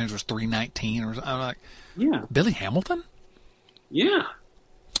base percentage was 319 or I'm like, yeah. Billy Hamilton? Yeah.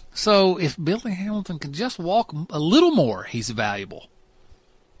 So if Billy Hamilton can just walk a little more, he's valuable.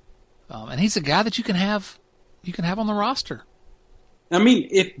 And he's a guy that you can have on the roster. I mean,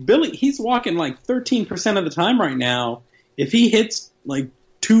 he's walking like 13% of the time right now. If he hits like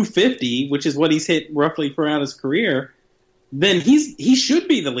 250, which is what he's hit roughly throughout his career, then he should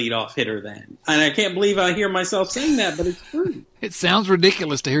be the leadoff hitter then. And I can't believe I hear myself saying that, but it's true. It sounds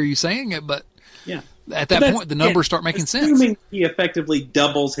ridiculous to hear you saying it, but yeah. At that point, the numbers start making sense. Assuming he effectively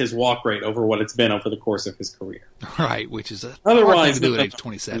doubles his walk rate over what it's been over the course of his career. Right, which is otherwise hard thing to do at age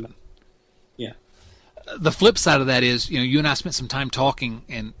 27. Yeah. The flip side of that is, you and I spent some time talking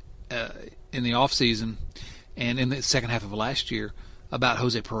in the off season and in the second half of last year about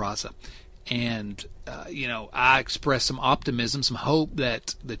Jose Peraza, and I expressed some optimism, some hope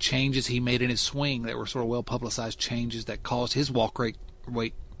that the changes he made in his swing that were sort of well publicized changes that caused his walk rate,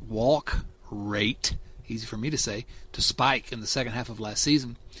 easy for me to say, to spike in the second half of last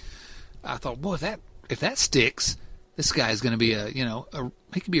season. I thought, boy, if that sticks, this guy is going to be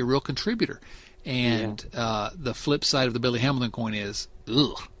he could be a real contributor. And the flip side of the Billy Hamilton coin is,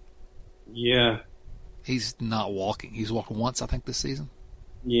 ugh. Yeah. He's not walking. He's walked once, I think, this season.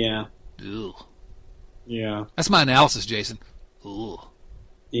 Yeah. Ugh. Yeah. That's my analysis, Jason. Ugh.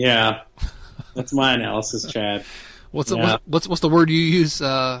 Yeah. That's my analysis, Chad. What's the word you use?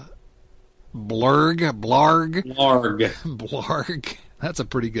 Blarg. That's a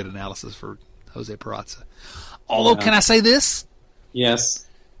pretty good analysis for Jose Peraza. Although, can I say this? Yes.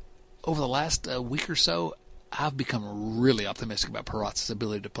 Over the last week or so, I've become really optimistic about Peraza's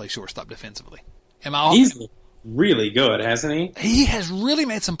ability to play shortstop defensively. He's really good, hasn't he? He has really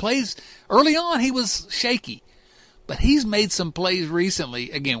made some plays. Early on, he was shaky. But he's made some plays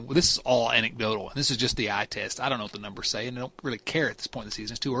recently. Again, this is all anecdotal, and this is just the eye test. I don't know what the numbers say, and I don't really care at this point in the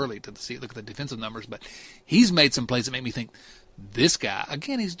season. It's too early to look at the defensive numbers. But he's made some plays that make me think, this guy,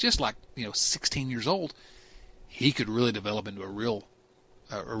 again, he's just like 16 years old. He could really develop into a real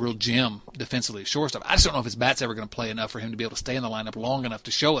gem defensively at shortstop. I just don't know if his bat's ever going to play enough for him to be able to stay in the lineup long enough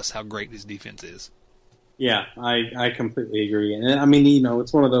to show us how great his defense is. Yeah, I completely agree. And I mean,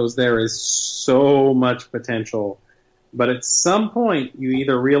 it's one of those, there is so much potential, but at some point you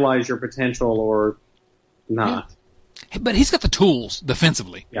either realize your potential or not. Yeah. But he's got the tools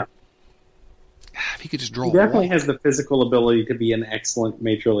defensively. Yeah. If he could just draw He definitely has the physical ability to be an excellent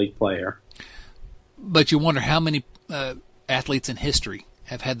major league player. But you wonder how many athletes in history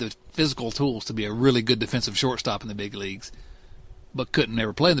have had the physical tools to be a really good defensive shortstop in the big leagues, but couldn't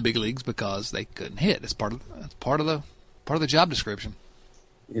never play in the big leagues because they couldn't hit. It's part of the job description.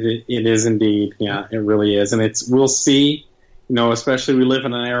 It is indeed. Yeah, it really is. And we'll see, especially we live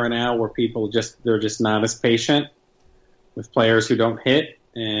in an era now where people they're just not as patient with players who don't hit.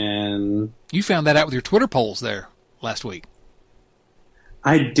 And you found that out with your Twitter polls there last week.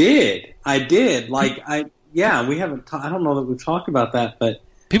 I did. We haven't. I don't know that we've talked about that, but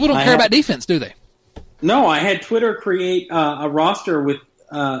people don't care about defense, do they? No, I had Twitter create a roster with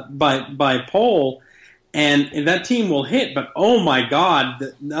by Pohl, and that team will hit. But oh my God,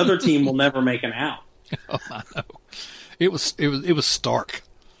 the other team will never make an out. Oh, I know. It was stark.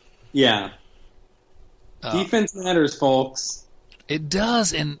 Yeah. Defense matters, folks. It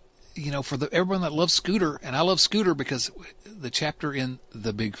does, and for everyone that loves Scooter, and I love Scooter because the chapter in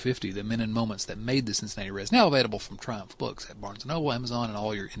The Big 50, the Men and Moments that made the Cincinnati Reds, now available from Triumph Books at Barnes & Noble, Amazon, and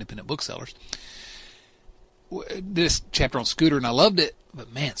all your independent booksellers. This chapter on Scooter, and I loved it,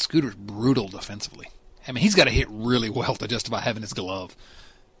 but man, Scooter's brutal defensively. I mean, he's got to hit really well to justify having his glove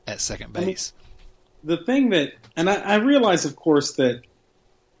at second base. The thing that, and I realize, of course, that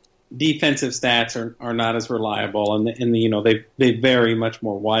defensive stats are not as reliable, and they vary much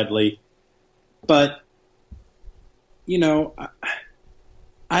more widely. But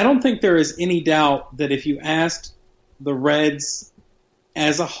I don't think there is any doubt that if you asked the Reds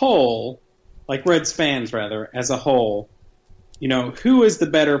as a whole, like Reds fans rather, as a whole, who is the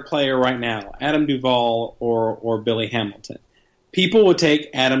better player right now, Adam Duvall or Billy Hamilton? People would take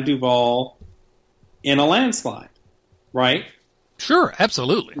Adam Duvall in a landslide, right? Sure,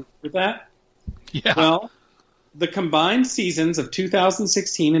 absolutely. With that? Yeah. Well, the combined seasons of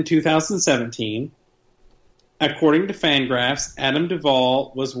 2016 and 2017, according to Fangraphs, Adam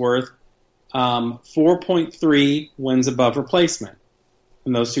Duvall was worth 4.3 wins above replacement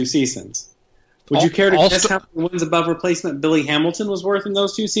in those two seasons. Would you care to guess how many wins above replacement Billy Hamilton was worth in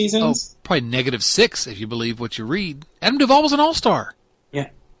those two seasons? Oh, probably -6 if you believe what you read. Adam Duvall was an all-star. Yeah.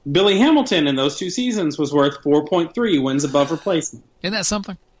 Billy Hamilton in those two seasons was worth 4.3 wins above replacement. Isn't that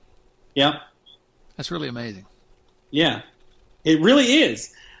something? Yep. That's really amazing. Yeah. It really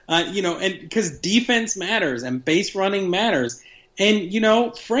is. And because defense matters and base running matters. And,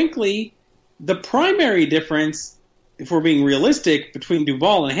 frankly, the primary difference, if we're being realistic, between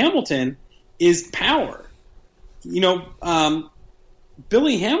Duvall and Hamilton is power.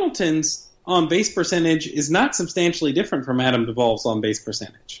 Billy Hamilton's on-base percentage is not substantially different from Adam Duvall's on-base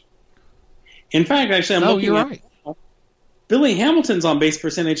percentage. In fact, actually, I'm looking at right. Billy Hamilton's on-base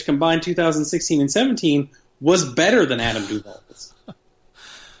percentage combined 2016 and 17 was better than Adam Duvall's.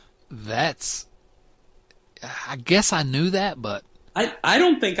 I guess I knew that, but I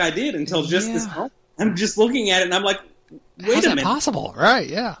don't think I did until just this moment. I'm just looking at it and I'm like, wait how's a that minute. Possible? Right,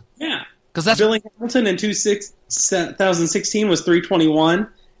 yeah. Yeah. Because Billy Hamilton in 2016 was 321,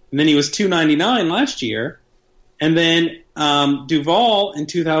 and then he was 299 last year. And then Duvall in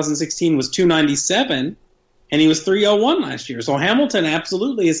 2016 was 297, and he was 301 last year. So Hamilton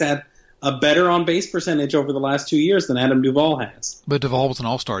absolutely has had a better on-base percentage over the last 2 years than Adam Duvall has. But Duvall was an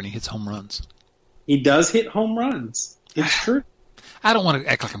all-star, and he hits home runs. He does hit home runs. It's true. I don't want to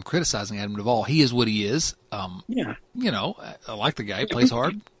act like I'm criticizing Adam Duvall. He is what he is. Yeah. I like the guy. He plays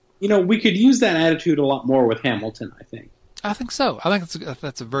hard. We could use that attitude a lot more with Hamilton, I think. I think so. I think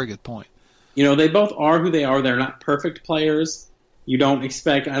that's a very good point. They both are who they are. They're not perfect players. I don't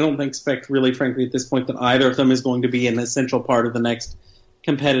expect really, frankly, at this point that either of them is going to be an essential part of the next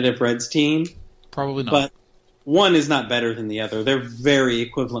competitive Reds team. Probably not. But one is not better than the other. They're very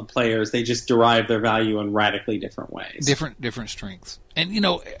equivalent players. They just derive their value in radically different ways. Different strengths. And,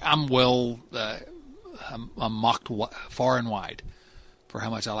 I'm mocked far and wide for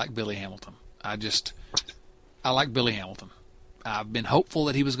how much I like Billy Hamilton. I like Billy Hamilton. I've been hopeful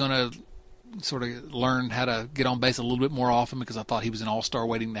that he was going to sort of learn how to get on base a little bit more often because I thought he was an all-star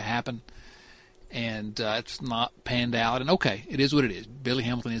waiting to happen. And it's not panned out. And okay, it is what it is. Billy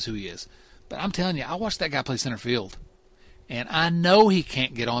Hamilton is who he is. But I'm telling you, I watched that guy play center field, and I know he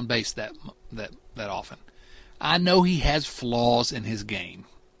can't get on base that often. I know he has flaws in his game.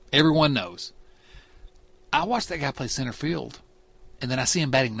 Everyone knows. I watched that guy play center field, and then I see him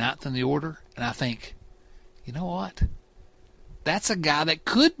batting 9th in the order, and I think, you know what? That's a guy that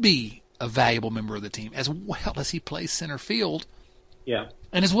could be a valuable member of the team as well as he plays center field. Yeah.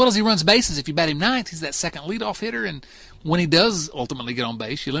 And as well as he runs bases, if you bat him 9th, he's that second leadoff hitter. And when he does ultimately get on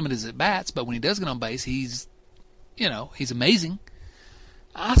base, you limit his at-bats. But when he does get on base, he's amazing.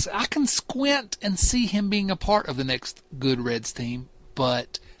 I can squint and see him being a part of the next good Reds team,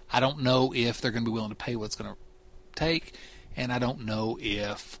 but I don't know if they're going to be willing to pay what it's going to take. And I don't know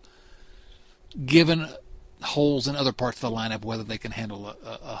if, given holes in other parts of the lineup, whether they can handle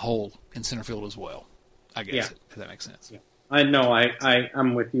a hole in center field as well. I guess, if that makes sense. Yeah. I know.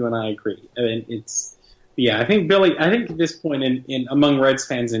 I'm with you, and I agree. I mean, I think at this point in among Reds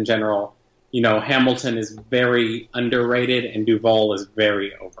fans in general, Hamilton is very underrated and Duvall is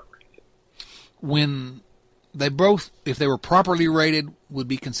very overrated. When they both, if they were properly rated, would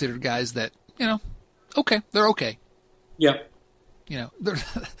be considered guys that, okay, they're okay. Yep.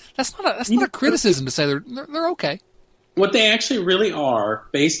 That's not a criticism to say they're okay. what they actually really are,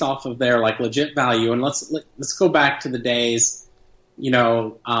 based off of their like legit value. And let's go back to the days,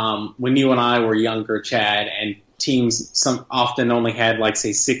 when you and I were younger, Chad, and teams often only had like say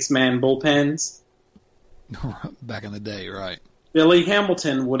 6-man bullpens. Back in the day, right? Billy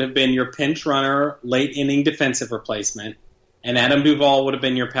Hamilton would have been your pinch runner, late inning defensive replacement, and Adam Duvall would have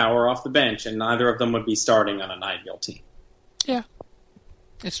been your power off the bench, and neither of them would be starting on an ideal team. Yeah,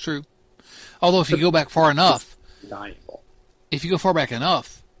 it's true. Although if you go back far enough,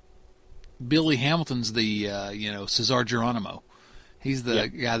 Billy Hamilton's the Cesar Geronimo. He's the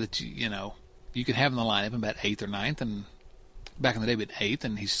guy that you can have in the lineup in about 8th or 9th, and back in the day, but 8th,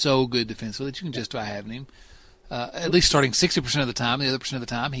 and he's so good defensively that you can justify having him. At least starting 60% of the time. The other % of the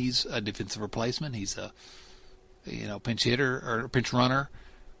time, he's a defensive replacement. He's a pinch hitter or pinch runner,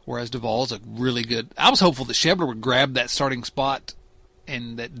 whereas Duvall's a really good. I was hopeful that Schebler would grab that starting spot,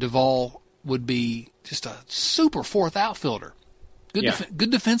 and that Duvall would be just a super fourth outfielder.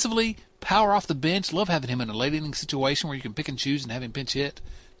 Good defensively, power off the bench. Love having him in a late inning situation where you can pick and choose and have him pinch hit.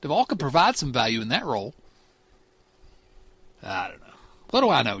 Duvall could provide some value in that role. I don't know. What do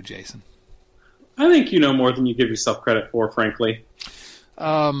I know, Jason? I think you know more than you give yourself credit for, frankly.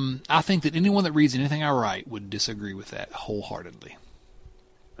 I think that anyone that reads anything I write would disagree with that wholeheartedly.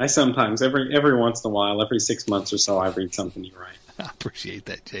 I sometimes, every once in a while, every 6 months or so, I read something you write. I appreciate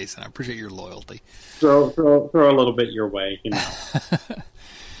that, Jason. I appreciate your loyalty. Throw a little bit your way,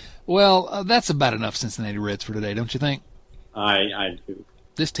 Well, that's about enough Cincinnati Reds for today, don't you think? I do.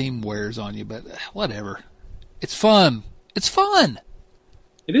 This team wears on you, but whatever. It's fun. It's fun.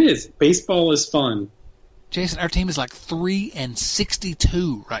 It is. Baseball is fun. Jason, our team is like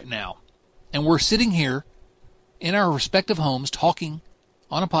 3-62 right now. And we're sitting here in our respective homes talking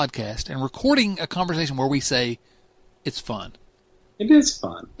on a podcast and recording a conversation where we say it's fun. It is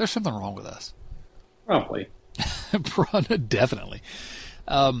fun. There's something wrong with us. Probably. Definitely.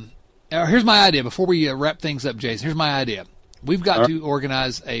 Here's my idea. Before we wrap things up, Jason, here's my idea. We've got to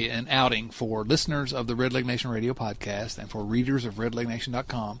organize an outing for listeners of the Red Leg Nation Radio podcast and for readers of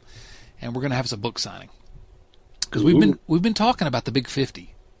redlegnation.com, and we're going to have some book signing. Because we've been talking about the Big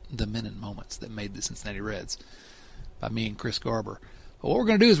 50, the men and moments that made the Cincinnati Reds, by me and Chris Garber. But what we're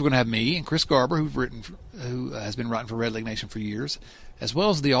going to do is we're going to have me and Chris Garber, who has been writing for Red Leg Nation for years, as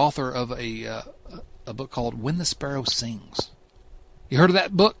well as the author of a book called When the Sparrow Sings. You heard of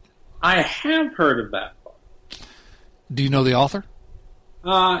that book? I have heard of that book. Do you know the author?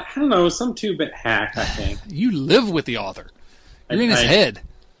 I don't know, some 2-bit hack, I think. You live with the author. You're in his head.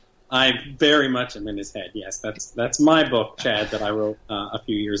 I very much am in his head, yes. That's my book, Chad, that I wrote a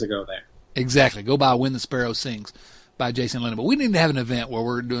few years ago there. Exactly. Go buy When the Sparrow Sings by Jason Linden. But we need to have an event where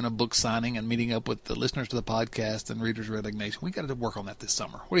we're doing a book signing and meeting up with the listeners to the podcast and readers of Red Leg Nation. We got to work on that this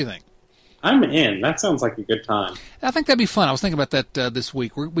summer. What do you think? I'm in. That sounds like a good time. I think that'd be fun. I was thinking about that this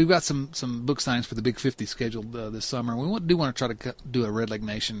week. We've got some book signings for the Big 50 scheduled this summer. We do want to try to do a Red Leg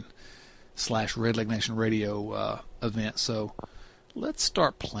Nation / Red Leg Nation radio event. So let's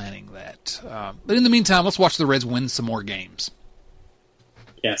start planning that. But in the meantime, let's watch the Reds win some more games.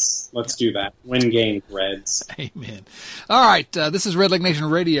 Yes, let's do that. Win games, Reds. Amen. All right, this is Red Leg Nation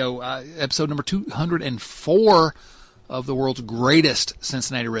Radio, episode number 204 of the world's greatest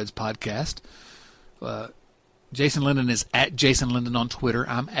Cincinnati Reds podcast. Jason Linden is at Jason Linden on Twitter.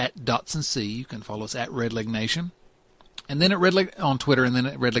 I'm at DotsonC. You can follow us at Red Leg Nation. And then at Red Leg on Twitter, and then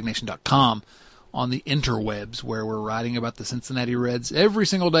at redlegnation.com on the interwebs, where we're writing about the Cincinnati Reds every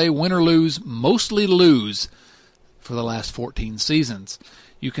single day, win or lose, mostly lose, for the last 14 seasons.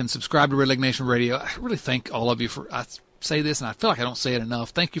 You can subscribe to Red Leg Nation Radio. I really thank all of you for... I say this, and I feel like I don't say it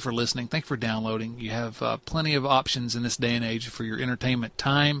enough. Thank you for listening. Thank you for downloading. You have plenty of options in this day and age for your entertainment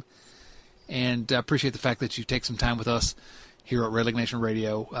time, and I appreciate the fact that you take some time with us here at Red Leg Nation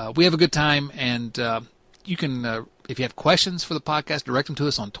Radio. We have a good time, and you can, if you have questions for the podcast, direct them to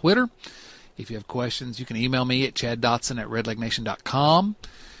us on Twitter. If you have questions, you can email me at chaddotson@redlegnation.com,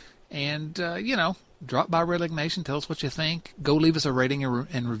 and, drop by Red Leg Nation, tell us what you think. Go leave us a rating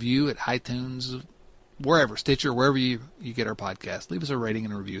and review at iTunes, wherever, Stitcher, wherever you get our podcast. Leave us a rating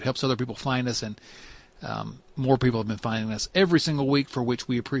and a review. It helps other people find us, and more people have been finding us every single week, for which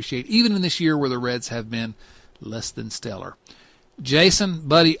we appreciate, even in this year where the Reds have been less than stellar. Jason,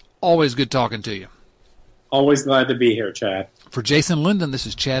 buddy, always good talking to you. Always glad to be here, Chad. For Jason Linden, this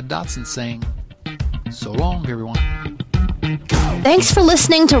is Chad Dotson saying, so long, everyone. Thanks for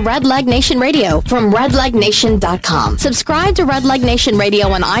listening to Red Leg Nation Radio from redlegnation.com. Subscribe to Red Leg Nation Radio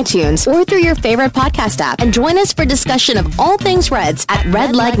on iTunes or through your favorite podcast app, and join us for discussion of all things Reds at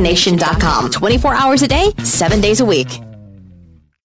redlegnation.com. 24 hours a day, 7 days a week.